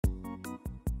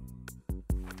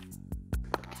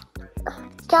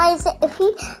Guys, if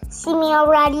you see me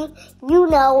already, you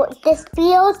know this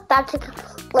video is about to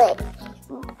complete.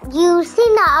 You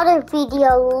seen the other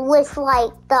video with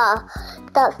like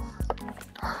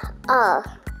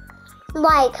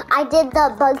like I did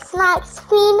the bug snacks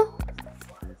thing.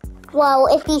 Well,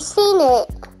 if you've seen it,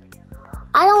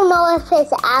 I don't know if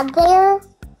it's out there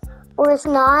or it's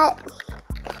not.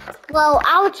 Well,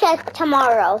 I'll check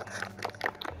tomorrow.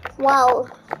 Well,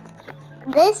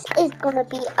 this is gonna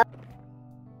be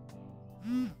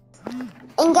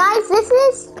and guys, this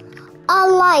is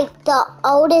like the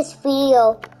oldest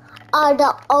video,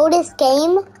 the oldest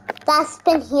game that's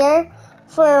been here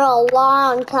for a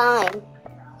long time.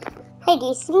 Hey, do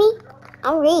you see me?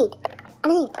 I'm Reed.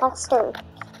 I'm an imposter.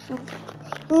 You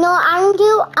know what I'm gonna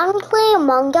do? I'm gonna play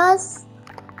Among Us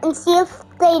and see if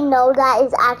they know that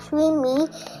is actually me,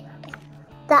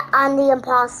 that I'm the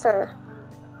imposter.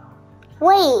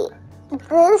 Wait,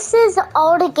 this is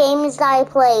all the games that I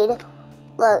played.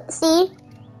 Look, see?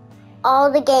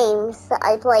 All the games that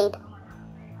I played.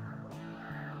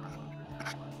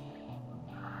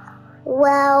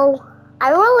 Well, I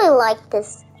really like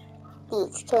these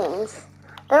games.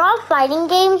 They're all fighting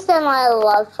games and I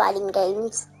love fighting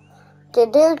games.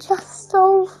 They're just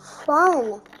so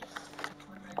fun.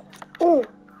 Ooh,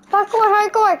 parkour,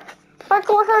 hardcore.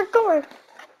 Parkour, hardcore.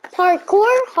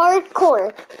 Parkour,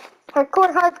 hardcore.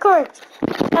 Hardcore, hardcore.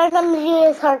 I'm gonna do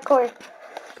this hardcore.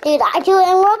 Dude, I do it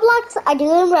in Roblox, I do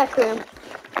it in Rec Room.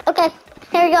 Okay,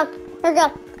 here we go, here we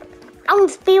go. I'm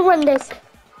gonna speedrun this.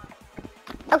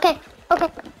 Okay.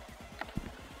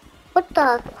 What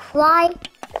the, fly?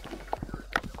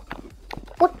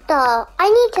 What the, I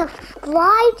need to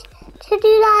fly to do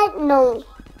that? No.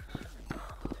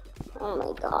 Oh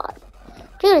my god.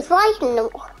 Dude, it's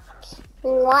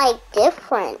like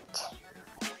different.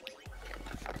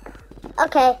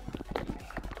 Okay.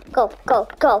 Go.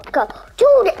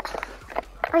 Dude!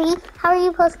 How are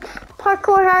you supposed to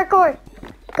parkour, hardcore?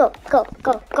 Go.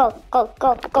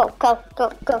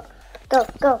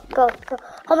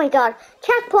 Oh my god.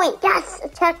 Checkpoint, yes, a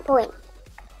checkpoint.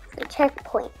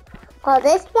 Well,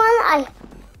 this one,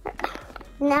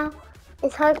 now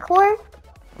is hardcore.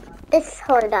 It's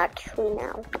hard actually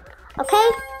now.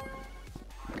 Okay?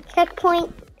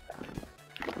 Checkpoint.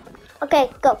 Okay,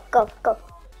 go. Go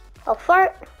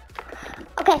fart.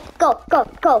 Okay, go.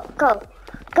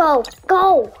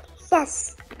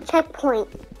 Yes, checkpoint.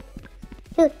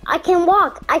 Dude, I can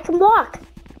walk.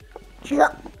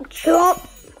 Jump.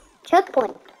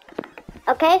 Checkpoint.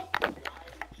 Okay.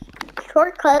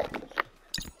 Shortcut.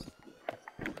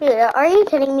 Dude, are you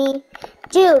kidding me?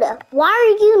 Dude, why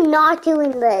are you not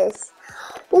doing this?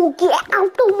 Oh, get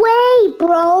out the way,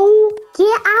 bro.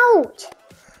 Get out.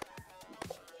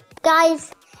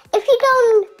 Guys, if you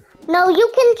don't know, you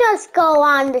can just go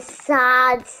on the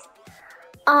sides.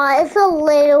 It's a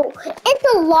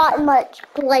lot much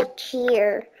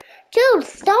glitchier. Dude,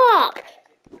 stop.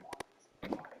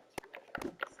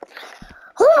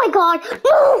 Oh my god.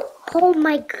 No. Oh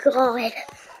my god.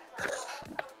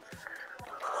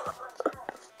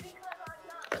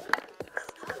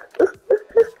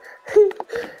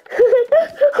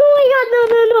 Oh my god,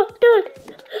 no.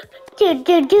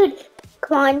 Dude.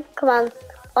 Come on.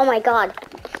 Oh my god.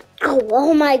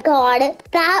 Oh my god.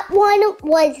 That one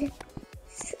was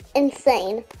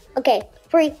insane. Okay,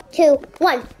 3, 2,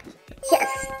 1.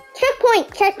 Yes.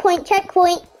 Checkpoint.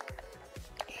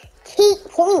 Key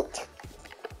point.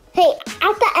 Hey,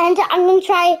 at the end, I'm gonna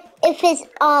try if it's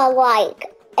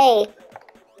like a.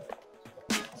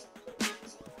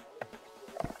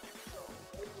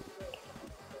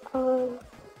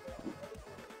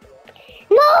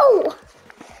 No!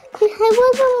 I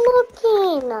wasn't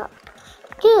looking.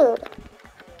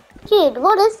 Dude,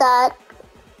 what is that?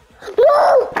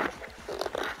 No!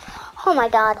 Oh my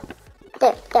god.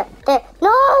 There.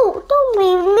 No! Don't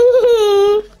leave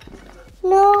me!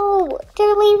 No!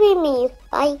 They're leaving me.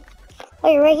 Bye.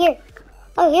 Oh, you're right here.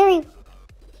 Oh, here you.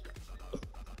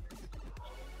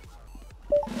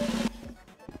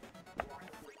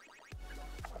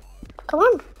 Come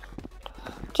on.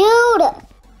 Dude!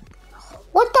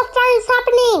 What the fuck is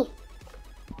happening?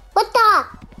 What the?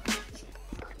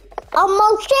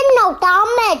 Emotional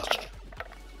damage.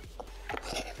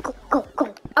 Go.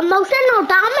 Emotional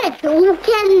damage. You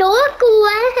cannot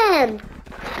win.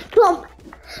 Jump.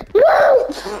 No!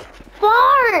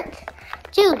 Fart.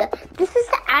 Dude, this is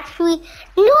actually.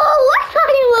 No, I thought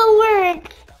it would work.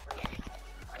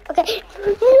 Okay.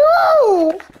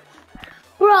 No!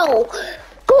 Bro.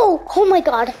 Go. Oh my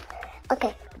god.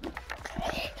 Okay.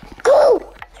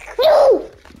 Go.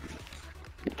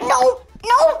 No.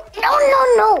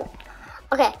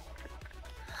 Okay.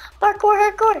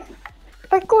 Parkour.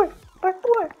 Parkour.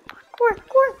 Parkour.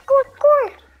 Parkour.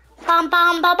 Bom,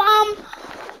 bom, bom, bom.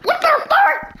 What the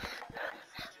fuck?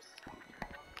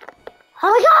 Oh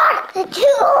my god!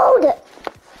 Dude!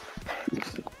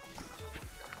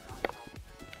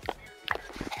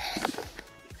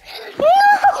 No!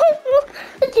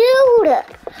 Dude!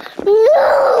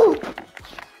 No!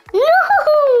 No!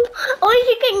 Or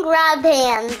you can grab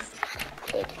hands.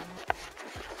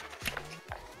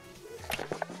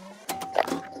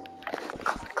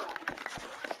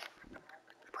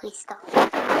 Please stop.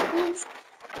 Please.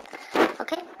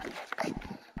 Okay.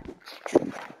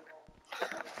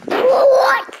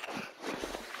 What?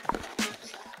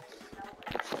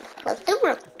 Let's do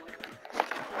it.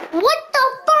 What the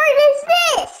fart is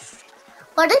this?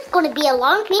 Well, this is going to be a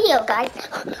long video, guys.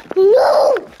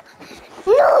 No!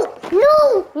 No!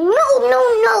 No! No! No!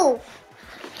 No!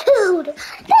 Dude,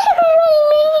 they already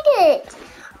made it.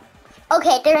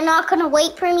 Okay, they're not going to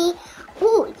wait for me.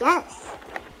 Ooh, yes.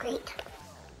 Great.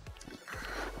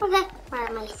 Okay, by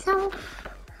myself.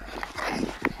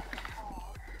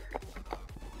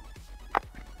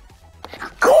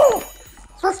 Cool!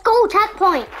 Let's go,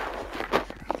 checkpoint.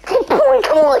 Checkpoint,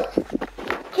 come on.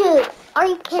 Dude, are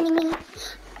you kidding me?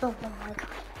 Oh my god.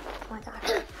 Oh my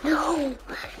god. No!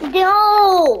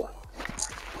 No!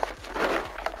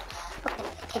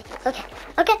 Okay.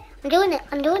 I'm doing it.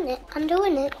 I'm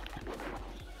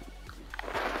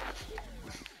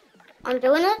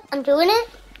doing it.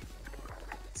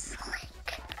 Slick.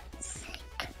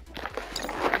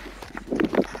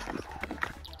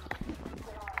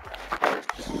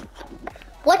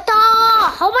 What the?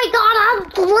 Oh my god, I'm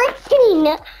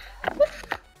drifting.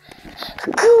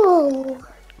 Cool.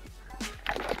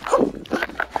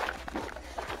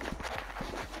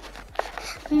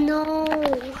 No.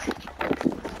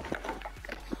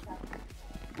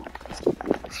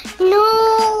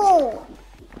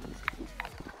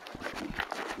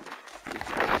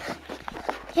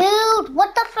 Dude,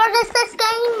 what the fuck is this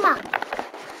game?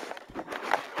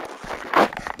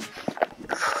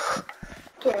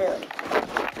 Dude.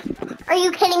 Are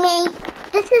you kidding me?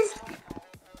 This is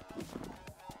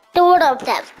the World of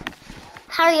Death.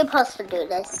 How are you supposed to do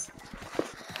this?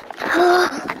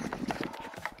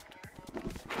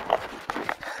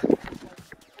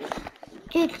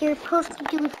 Dude, you're supposed to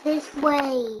do it this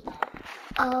way.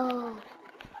 Oh.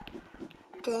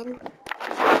 Then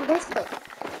this way.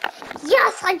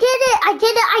 Yes, I did it.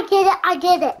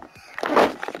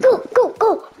 Go.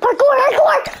 Parkour.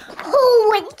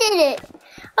 Oh, I did it.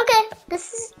 Okay,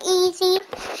 this is easy.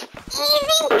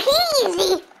 Easy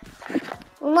peasy.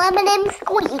 Lemon and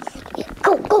squeeze.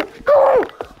 Go.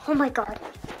 Oh my god.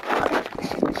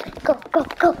 Go.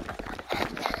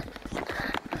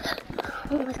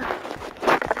 Oh my god.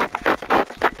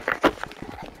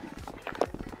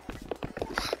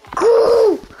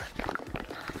 Go.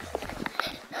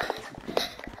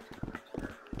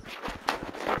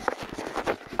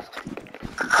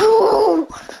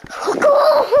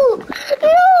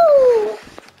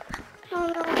 No.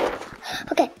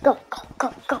 Okay, go. Go.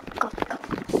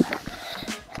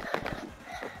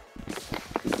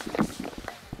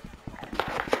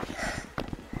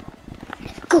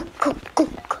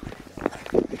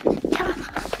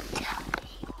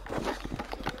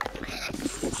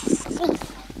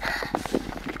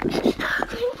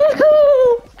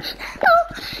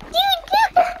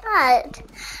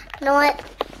 You know what?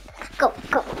 Go.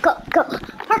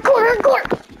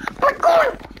 Parkour.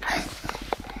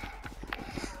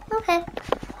 Okay.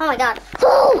 Oh my god.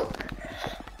 Oh!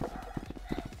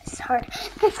 It's hard.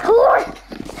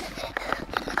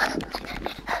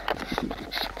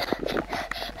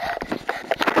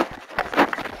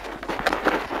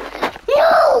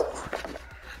 No!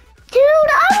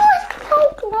 Dude, I was so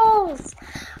close.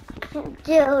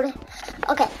 Dude.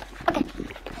 Okay.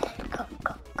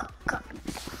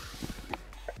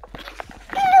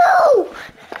 No!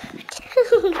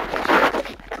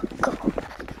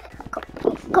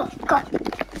 Go.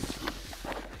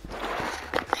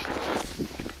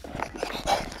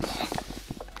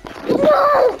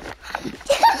 No!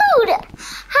 Dude!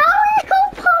 How are you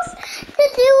supposed to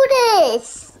do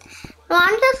this? Well,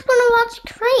 I'm just gonna watch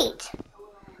straight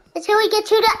until we get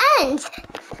to the end.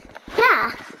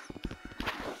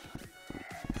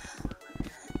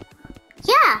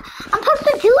 Yeah, I'm supposed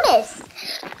to do this.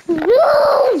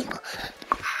 No!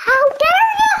 How dare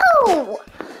you!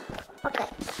 Okay,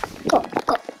 go.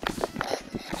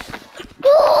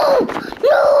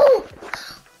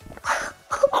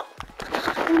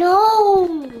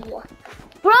 No!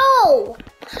 Bro!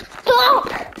 Stop!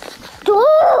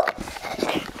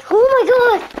 Oh my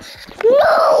god!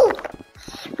 No!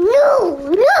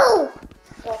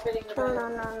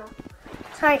 No.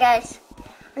 Sorry, guys.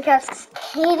 I'm just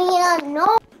kidding.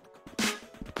 No.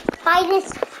 By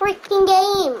this freaking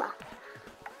game.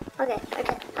 Okay.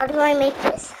 How do I make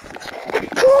this?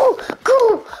 Go.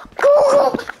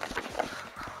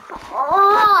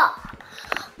 Oh,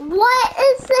 what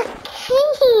is this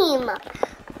game?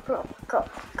 Go.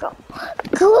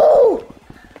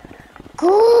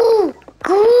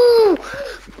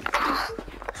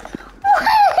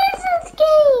 What is this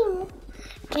game?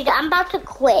 Dude, I'm about to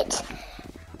quit.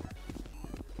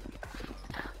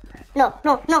 No.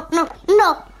 No.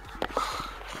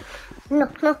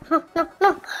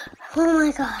 Oh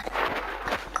my god.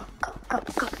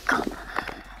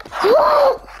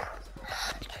 Go.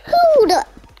 Dude!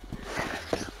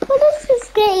 What is this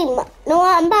game? No,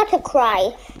 I'm about to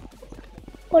cry.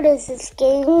 What is this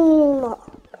game?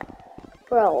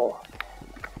 Bro.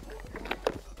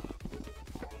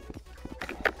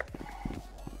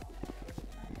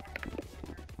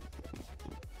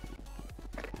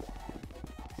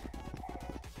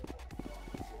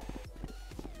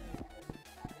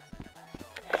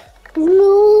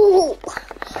 No!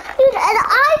 Dude, and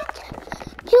I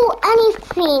do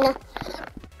anything.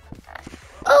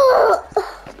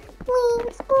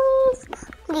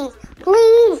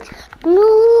 Please.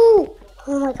 No.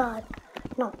 Oh my god.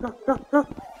 No.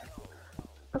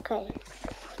 Okay.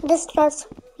 This is just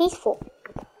peaceful.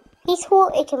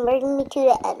 It can bring me to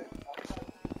the end.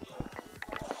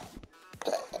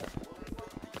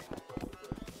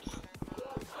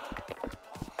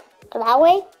 Go that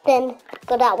way, then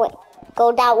go that way.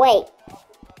 Go that way.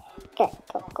 Okay,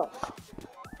 go.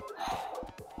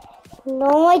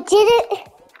 No, I did it.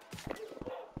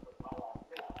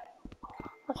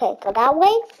 Okay, go that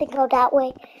way, then go that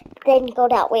way, then go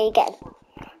that way again.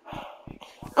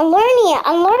 I'm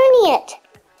learning it.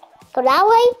 Go that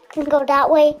way, then go that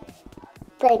way,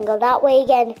 then go that way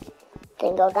again,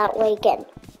 then go that way again.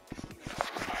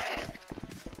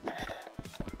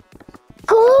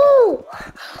 Go!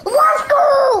 Let's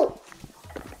go!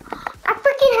 I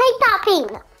freaking hate that thing.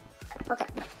 Okay.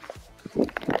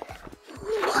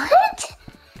 What?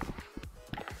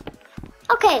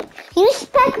 Okay, you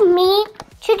expect me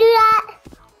to do that?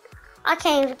 I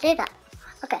can't even do that.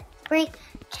 Okay, 3,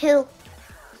 2,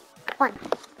 1.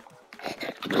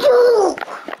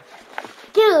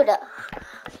 Dude.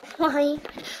 Why?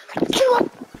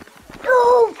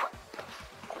 No.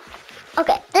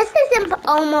 Okay, this is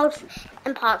almost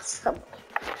impossible.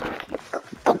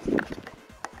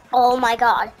 Oh my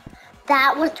god,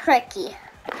 that was tricky.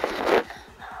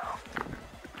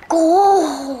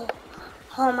 Oh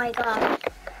my god.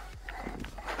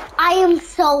 I am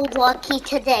so lucky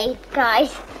today,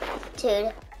 guys.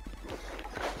 Dude.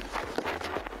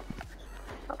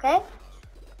 Okay.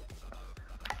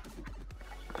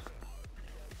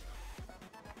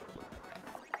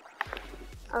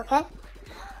 Okay.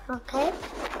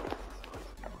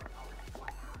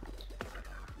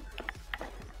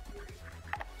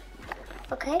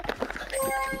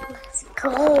 Let's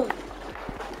go.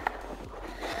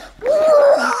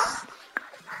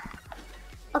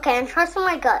 Okay, I'm trusting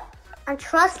my gut. I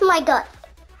trust my gut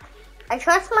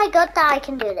that I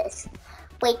can do this.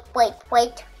 Wait.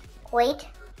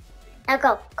 Now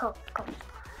go.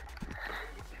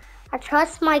 I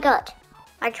trust my gut.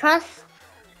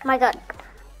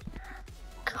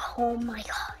 Oh my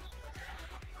god.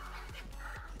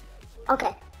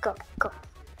 Okay, go.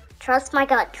 Trust my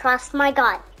gut.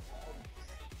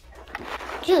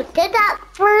 Dude, did that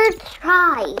first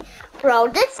try. Bro,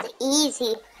 this is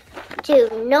easy.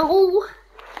 Dude, no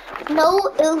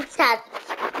oops at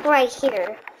right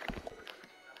here.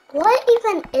 What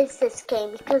even is this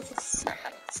game? Because it's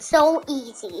so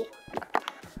easy.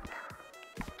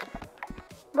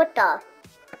 What the?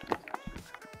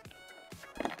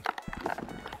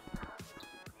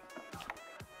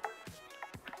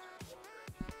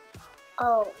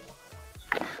 Oh.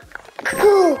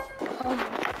 Cool. Oh my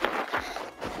god.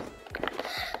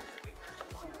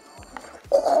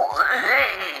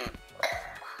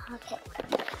 Okay.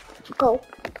 Go.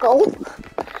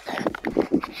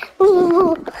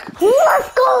 Let's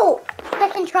go!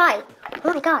 Second try.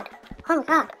 Oh my god.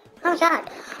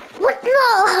 What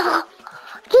the?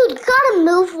 Dude, you gotta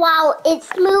move while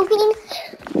it's moving.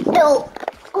 No.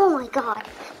 Oh my god.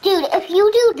 Dude, if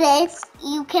you do this,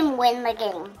 you can win the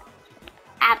game.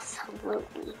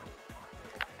 Absolutely.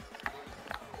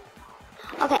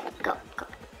 Okay, go.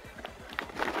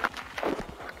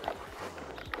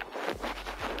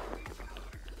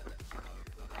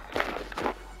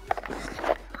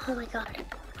 Oh my god.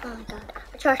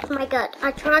 I trust my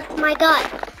gut.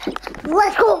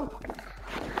 Let's go.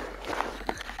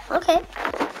 Okay.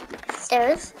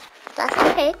 stairs. That's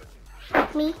okay.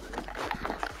 Me.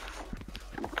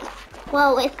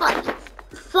 Well, if I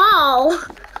fall,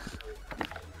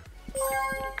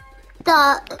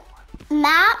 the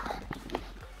map.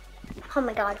 Oh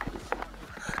my god.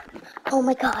 Oh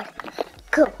my god.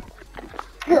 Go.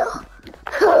 Go.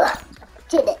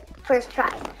 Did it. First try.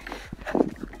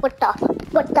 What the?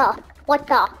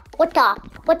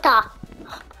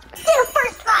 Did it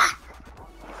first try.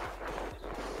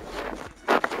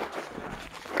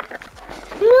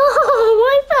 No,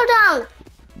 I fell down.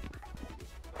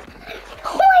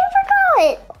 Oh, I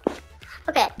forgot.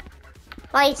 Okay.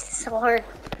 Why is this so hard?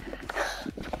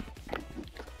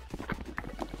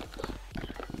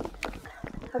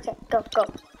 Okay, go.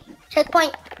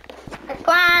 Checkpoint.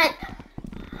 Checkpoint.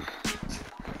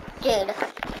 Dude.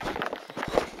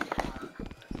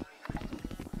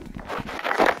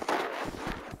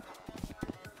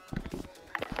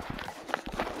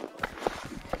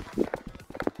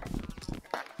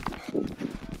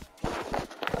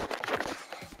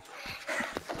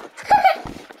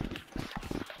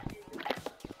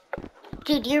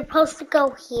 Dude, you're supposed to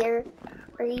go here.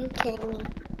 Are you kidding me?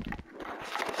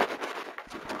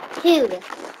 Dude,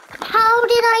 how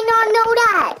did I not know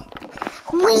that?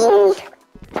 Wing!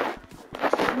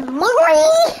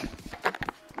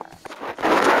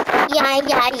 Yeah,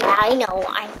 I know.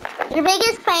 I'm your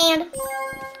biggest fan.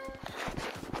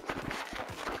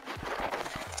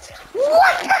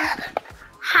 What?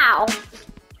 How?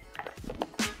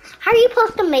 How are you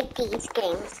supposed to make these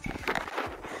games?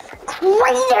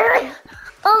 Creator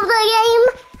of the game.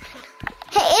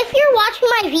 Hey, if you're watching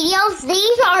my videos,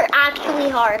 these are actually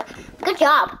hard. Good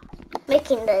job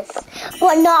making this,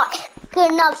 but not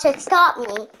good enough to stop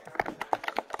me.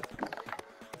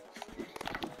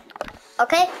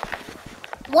 Okay?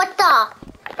 What the?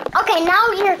 Okay,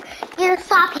 now you're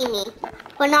stopping me,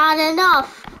 but not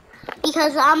enough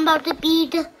because I'm about to be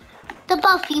the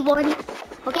Buffy one.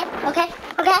 Okay?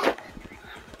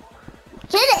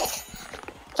 Did it,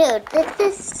 dude? This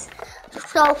is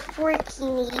so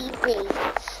freaking easy.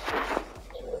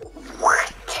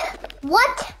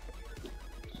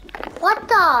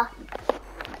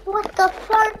 What the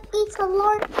fart beats a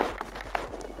lot?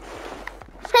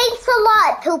 Thanks a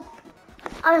lot, poop.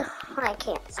 I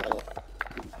can't say it.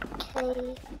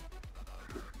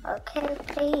 Okay.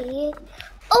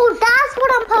 Oh, that's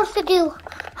what I'm supposed to do,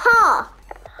 huh?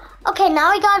 Okay, now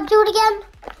I gotta do it again.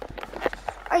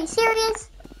 Are you serious?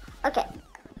 Okay.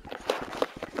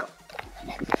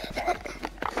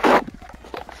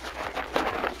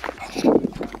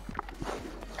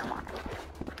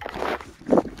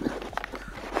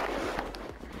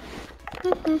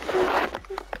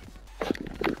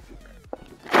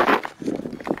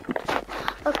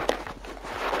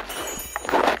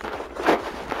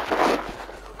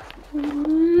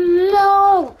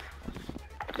 No!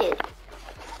 Dude,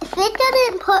 if it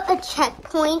didn't put a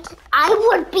checkpoint, I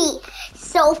would be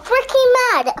so freaking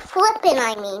mad. Flippin',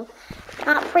 I mean.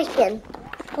 Not freaking.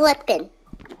 Flippin'.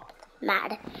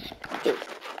 Mad. Dude.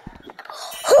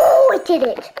 Oh, I did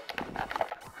it!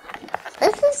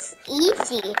 This is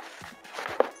easy.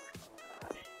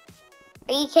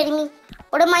 Are you kidding me?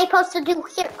 What am I supposed to do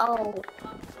here? Oh,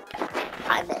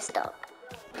 I messed up.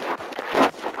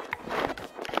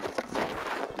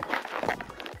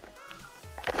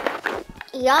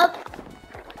 Yup.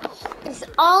 It's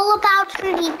all about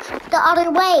turning the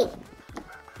other way.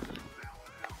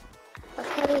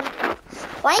 Okay.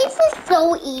 Why is this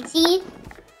so easy?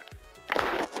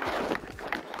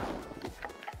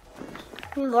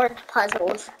 More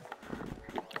puzzles.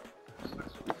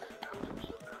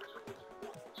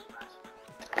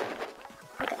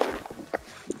 Okay.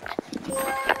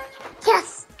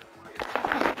 Yes!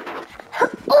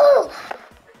 Oh!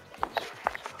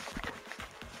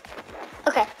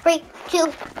 Okay, 3,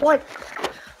 2, 1.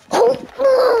 Oh!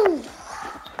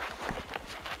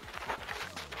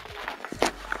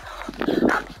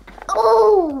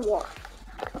 Oh!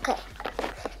 Okay.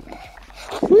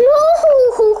 No!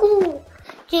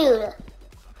 Dude.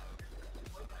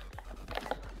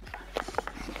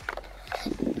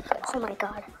 Oh my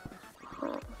god.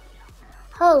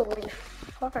 Holy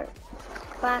fart.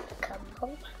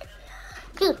 Guacamole.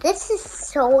 Dude, this is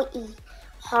so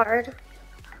hard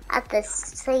at the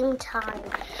same time.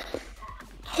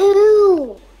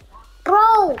 Dude.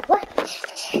 Bro, what the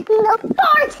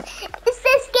fart is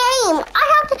this game? I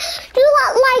have to do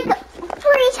that like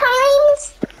 3 times?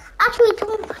 Actually, 2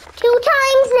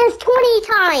 times is 20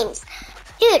 times.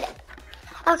 Dude.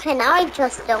 Okay, now I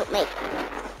just don't make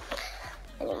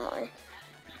anymore.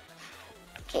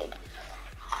 Dude.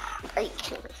 Are you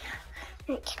kidding me?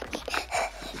 Are you kidding me?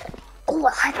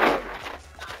 What?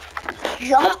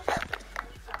 jump.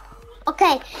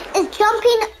 Okay, it's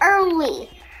jumping early.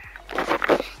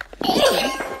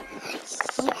 Yes.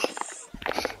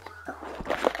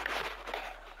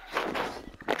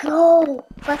 Go.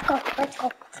 Let's go. Let's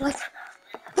go. Let's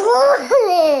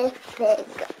go.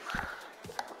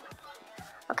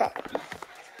 Okay.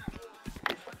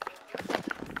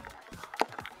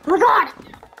 Oh my god!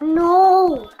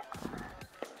 No!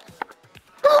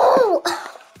 No!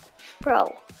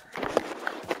 Bro.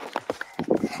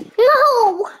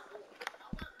 No!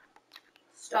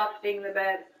 Stop being the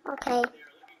bed. Okay.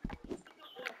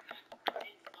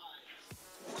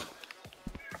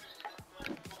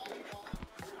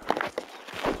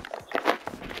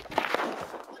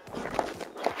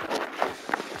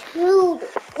 Dude,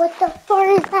 what the fuck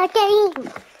is that game?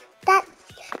 That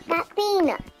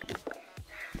thing.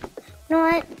 You know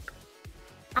what?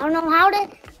 I don't know how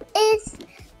it is,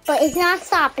 but it's not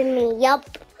stopping me. Yup.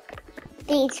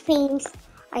 These things.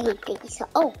 I hate these.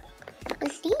 Oh,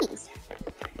 what's these?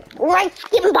 Right,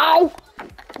 Gimbo.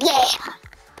 Yeah.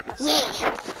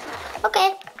 Yeah.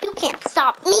 Okay, you can't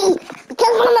stop me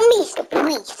because I'm the Mr.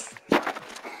 Police.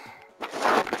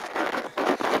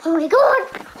 Oh my god.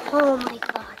 Oh my god.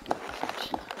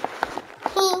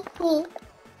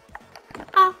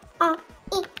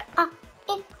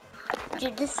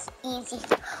 Dude, this is easy.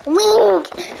 Wing!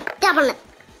 Dab on it.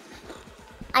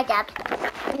 I dabbed.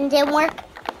 It didn't work.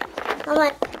 I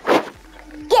went,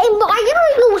 Game, why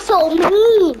are you so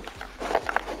mean?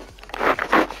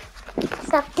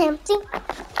 Stop dancing.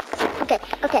 Okay.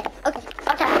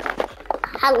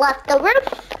 I left the room.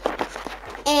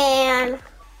 And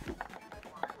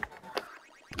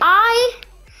I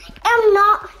am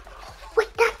not.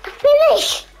 Wait, that's the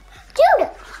finish. Dude,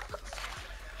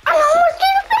 I'm almost to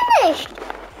the finish.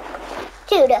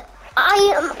 Dude, I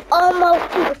am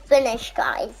almost to the finish,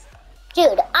 guys.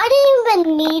 Dude, I didn't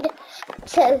even need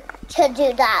to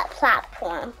do that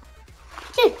platform.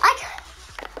 Dude, I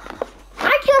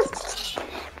just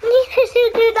needed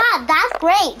to do that. That's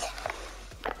great.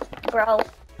 Bro,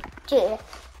 dude,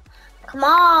 come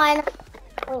on.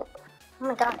 Oh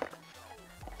my god.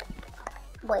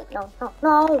 Wait, no.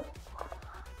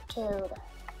 Dude.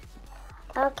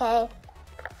 Okay.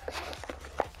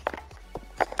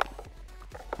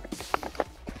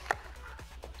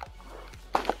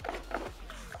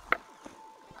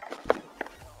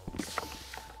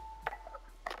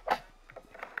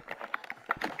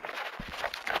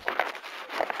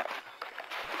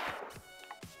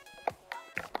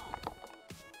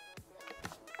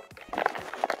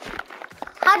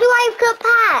 How do I go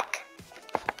back?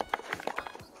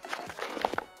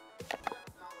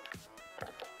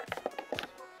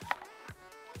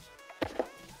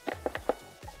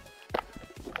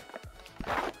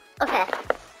 Okay.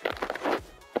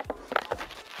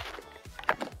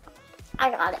 I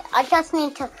got it. I just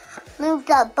need to move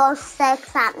the both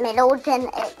sticks at middle, then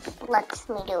it lets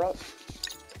me do it.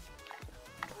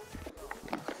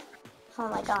 Oh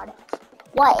my god.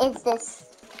 What is this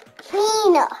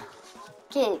thing?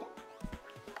 Dude.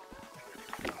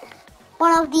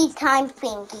 One of these time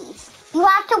thingies. You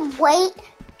have to wait.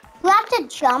 You have to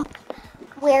jump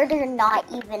where they're not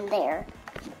even there.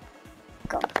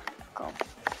 Go.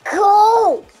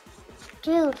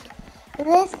 Dude,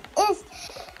 this is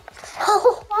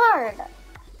so hard.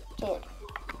 Dude.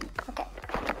 Okay.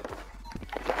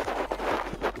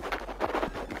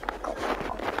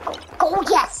 Go,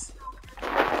 yes!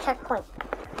 Checkpoint.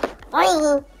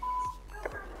 Boing.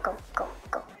 Go.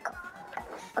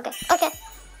 Okay.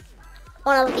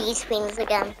 One of these things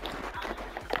again.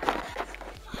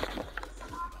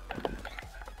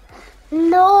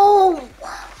 No!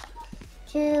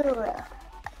 Dude. Are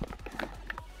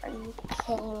you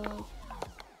kidding me?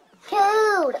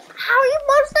 Dude, how are you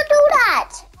supposed to do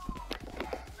that?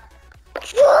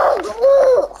 Dude!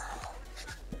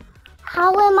 How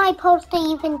am I supposed to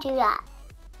even do that?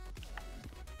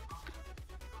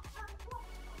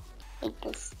 Hate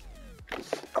this.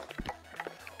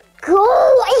 Go!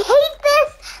 I hate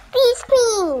these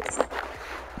things!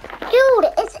 Dude,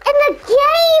 it's in the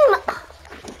game!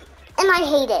 And I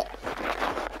hate it.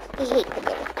 I hate the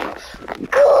game.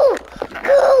 Go!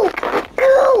 No!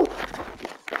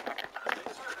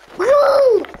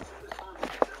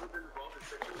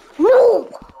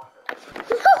 Dude,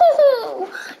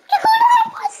 I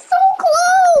was so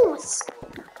close!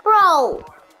 Bro,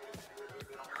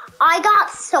 I got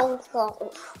so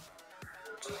close.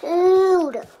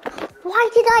 Dude, why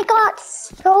did I got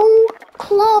so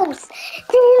close?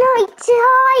 Then I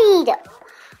died.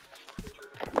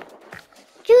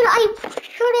 Dude, I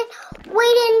should have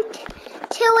waited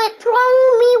till it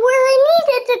threw me where I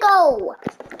needed to go.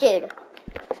 Dude.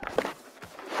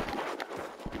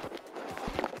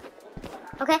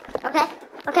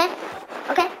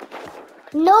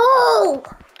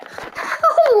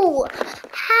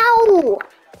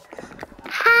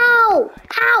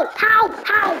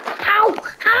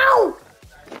 How?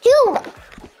 Dude,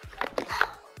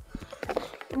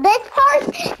 this part is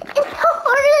the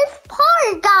hardest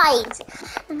part, guys.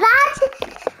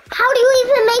 How do you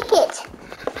even make it?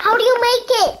 How do you make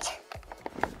it?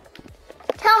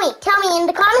 Tell me in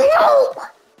the comments. No!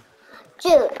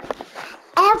 Dude,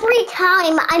 every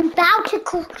time I'm about to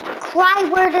cry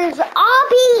where there's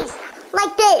obbies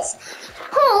like this.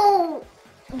 Oh,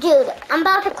 dude, I'm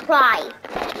about to cry.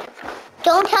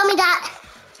 Don't tell me that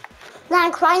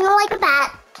I'm crying like a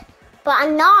bat, but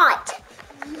I'm not.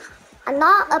 I'm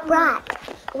not a brat.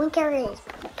 Winker is.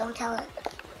 Don't tell it.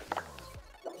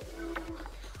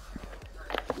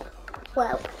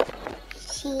 Well,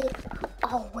 she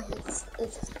always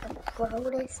is the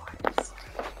grossest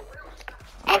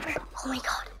ever. Oh my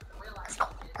god. Let's go.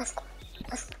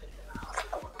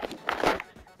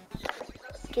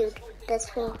 Dude, this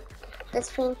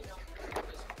thing.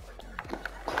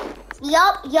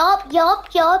 Yup.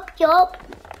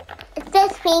 It's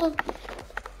this thing.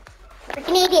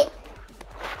 Freaking idiot.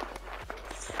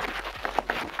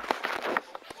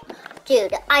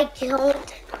 Dude, I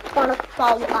don't want to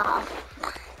fall off.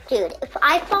 Dude, if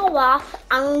I fall off,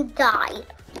 I'm gonna die.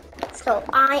 So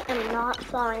I am not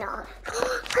falling off.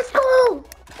 Let's go!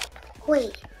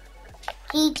 Wait.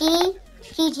 GG.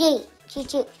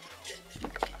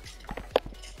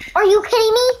 Are you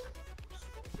kidding me?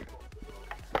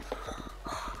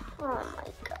 Oh my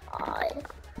god.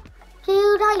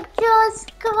 Dude, I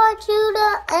just got to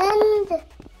the end.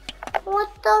 What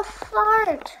the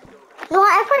fart? No,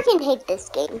 I freaking hate this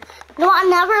game. No, I'm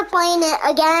never playing it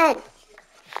again.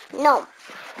 No.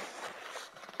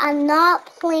 I'm not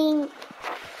playing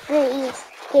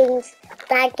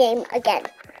that game again.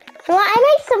 So I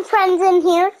made some friends in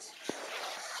here.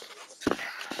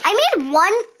 I made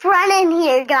one friend in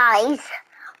here, guys.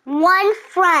 One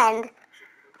friend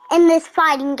in this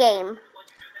fighting game.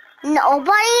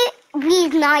 Nobody be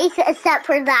nice except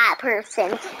for that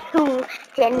person who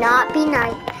did not be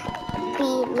nice.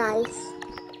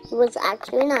 He was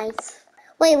actually nice.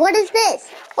 Wait, what is this?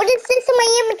 What is this in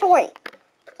my inventory?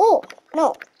 Oh,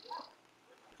 no.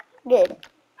 Good.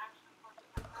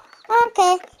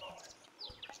 Okay.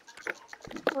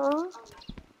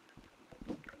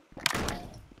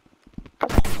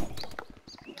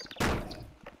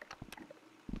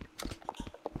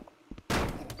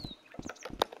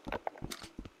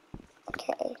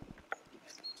 Okay.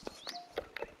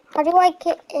 How do I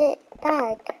get it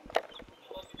back?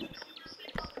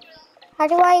 How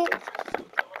do I...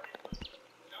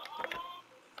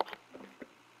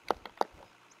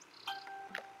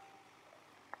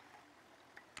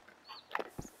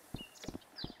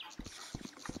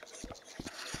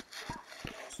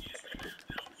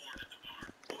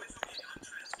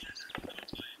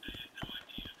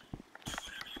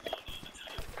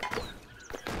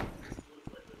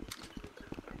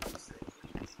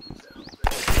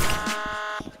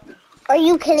 Are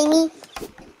you kidding me?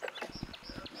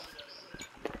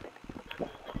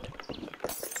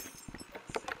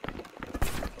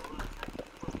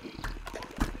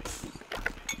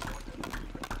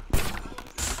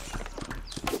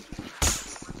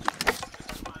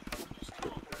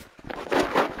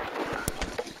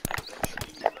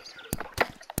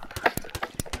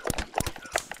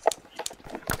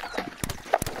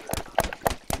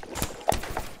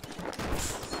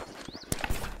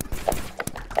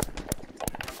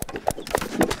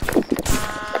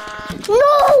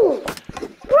 No!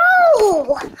 Bro!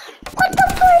 What the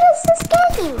fuck is this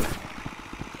game?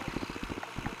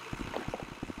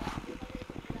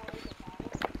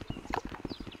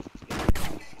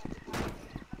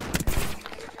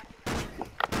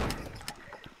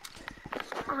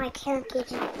 Oh, I can't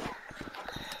get it.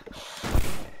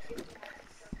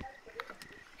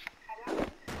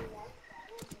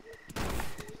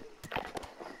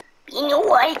 You know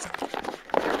what?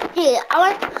 Dude,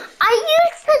 I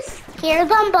used to scare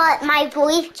them, but my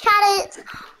voice chat is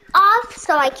off,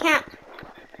 so I can't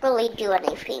really do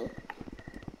anything.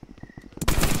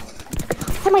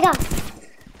 Oh my god!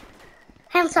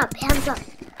 Hands up!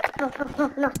 No.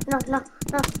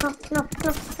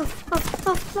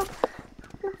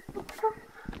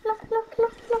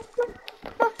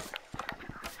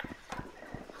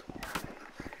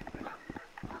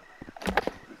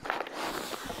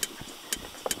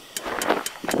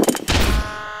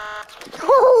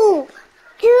 Oh,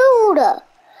 dude!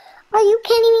 Are you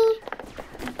kidding me?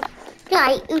 Yeah,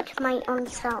 I ate my own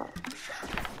self.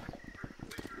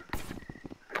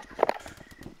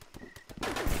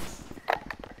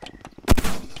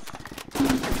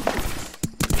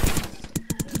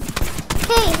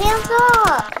 Hey, hands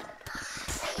up!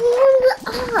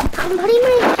 Hands up! I'm putting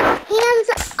my hands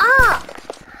up.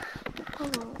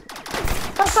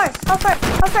 Go first. Go first.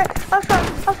 Go first. Go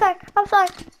first. Go first. Go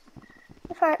first.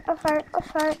 Go first. Go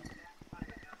first.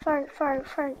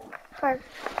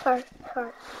 Go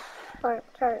first.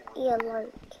 First. Yeah,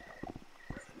 like.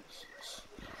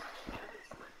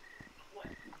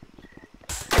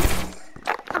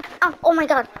 Oh my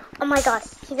god. Oh my god.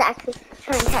 He's actually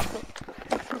trying to attack me.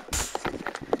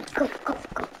 Go.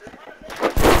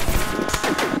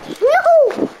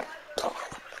 No!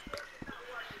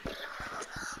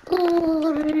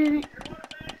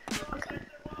 Okay.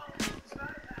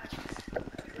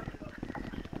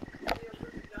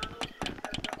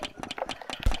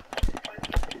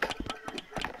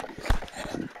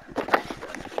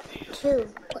 Two.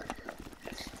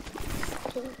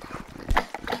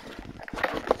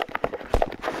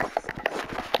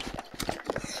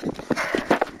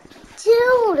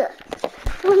 Dude!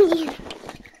 Please.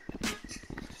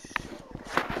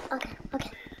 Okay.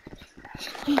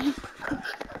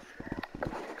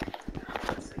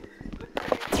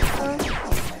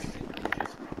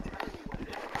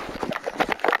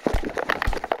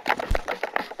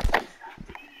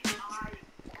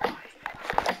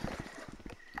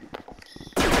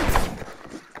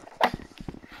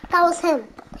 That was him.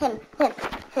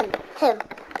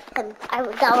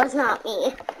 That was not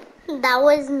me. That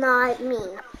was not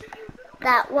me.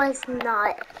 That was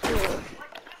not me.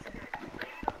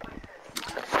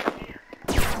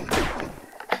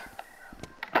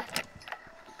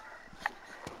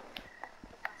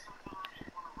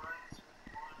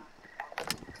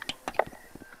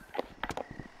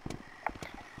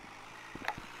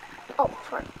 Oh,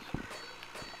 fuck.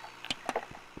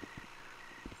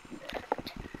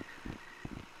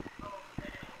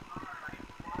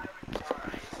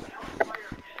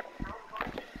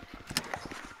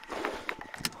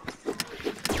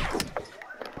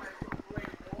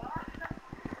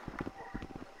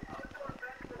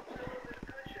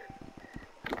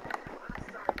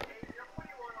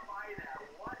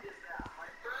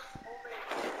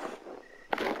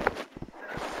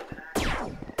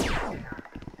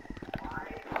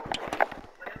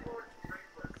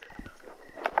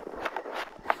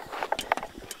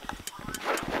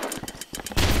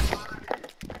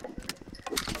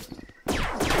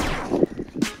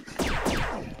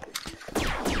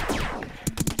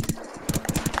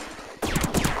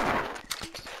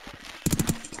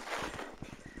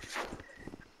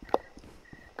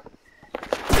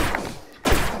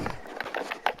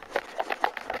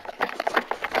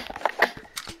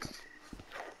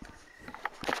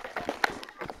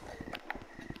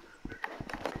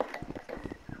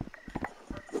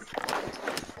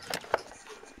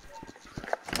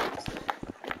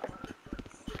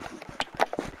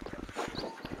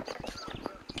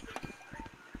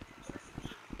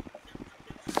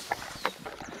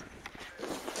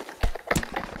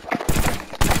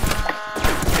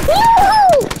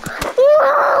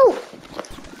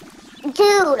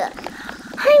 Dude,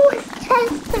 I was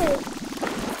tested.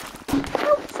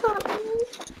 That's not me.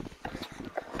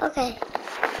 Okay.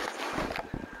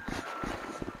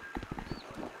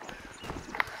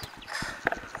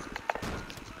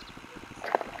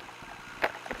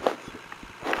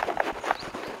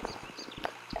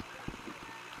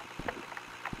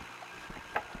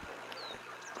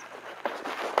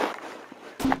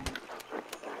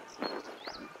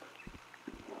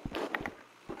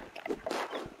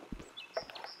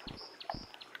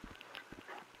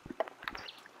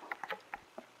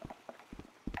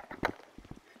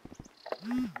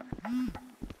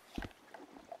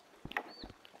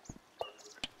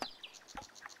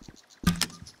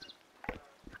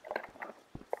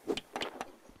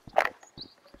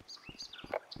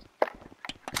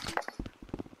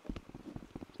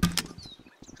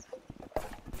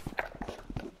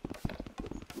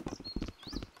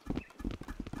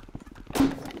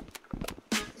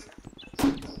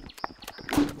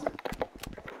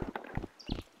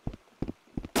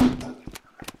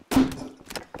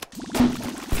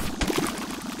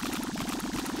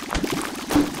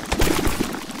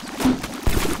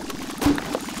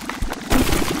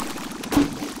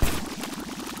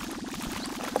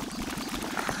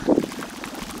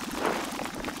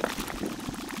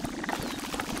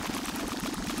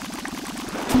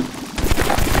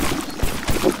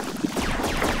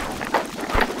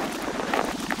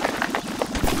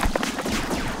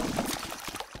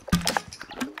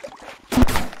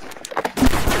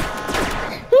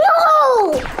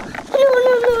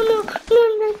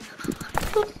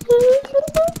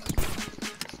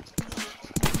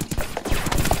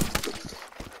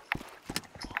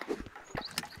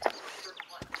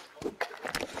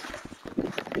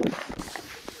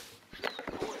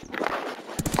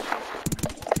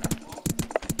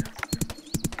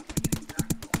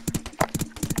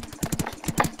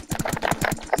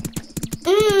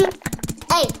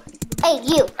 Hey,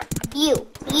 you. Hey,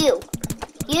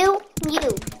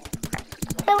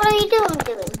 what are you doing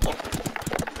here?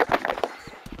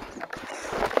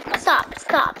 Stop.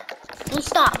 You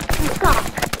stop.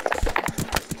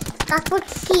 That's what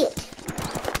she is.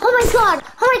 Oh my god.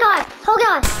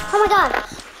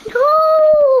 No!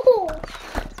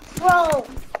 Bro,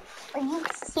 are you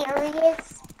serious?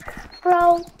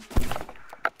 Bro,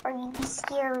 are you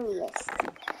serious?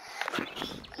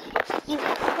 You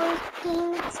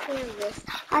freaking serious?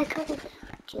 I could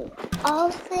do all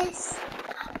this.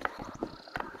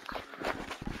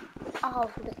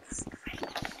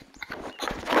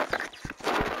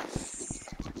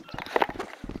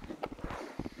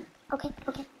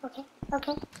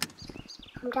 Okay.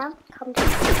 Calm down.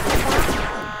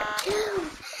 Dude,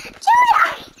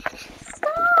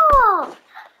 stop!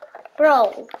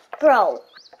 Bro.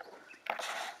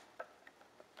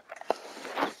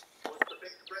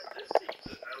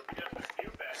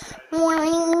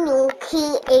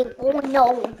 No.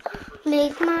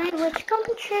 Make my wish come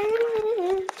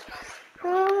true.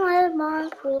 All my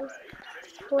wishes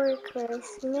for Christmas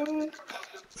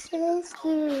is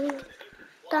you.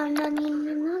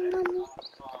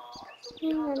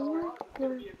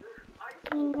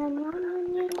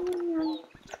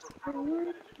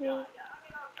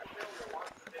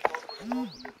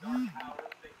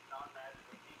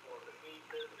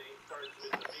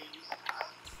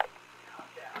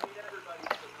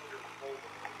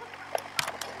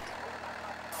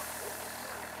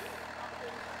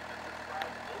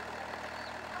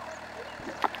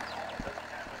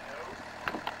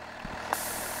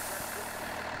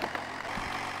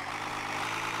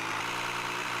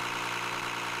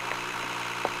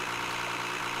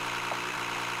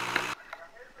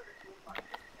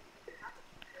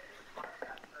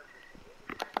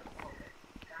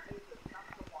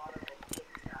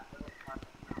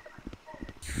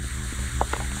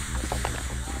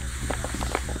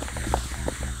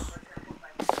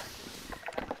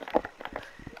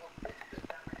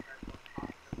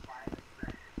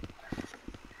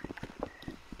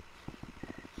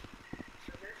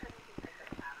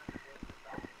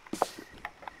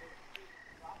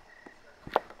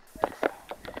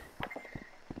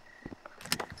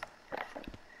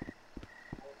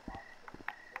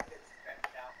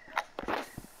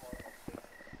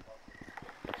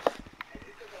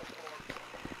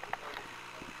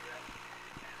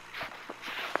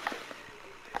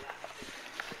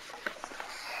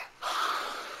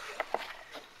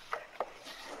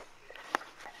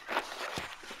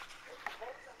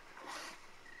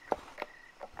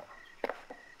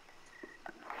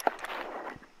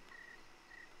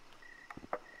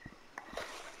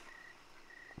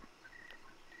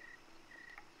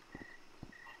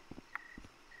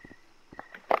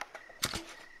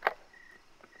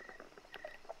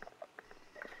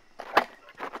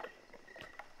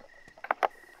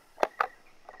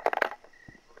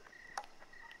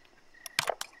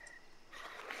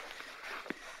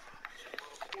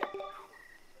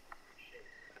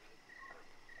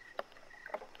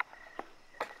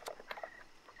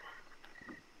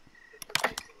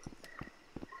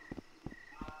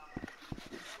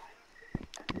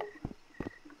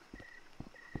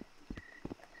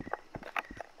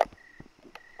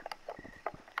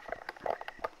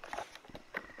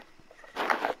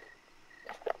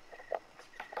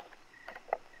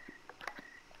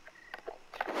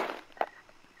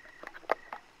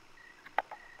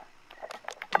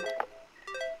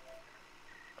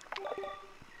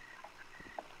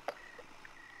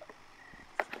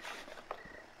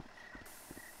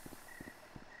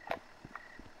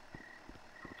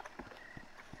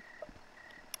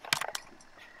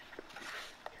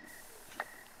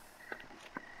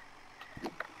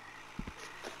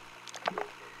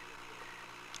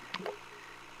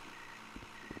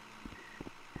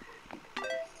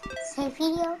 Save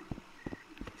video.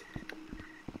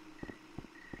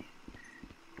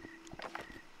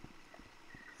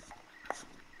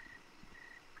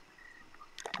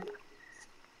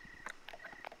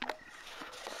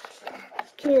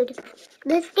 Dude,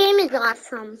 this game is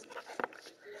awesome.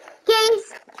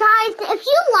 Guys, if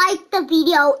you like the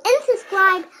video and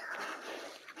subscribe,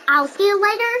 I'll see you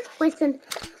later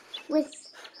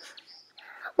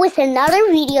with another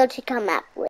video to come up with.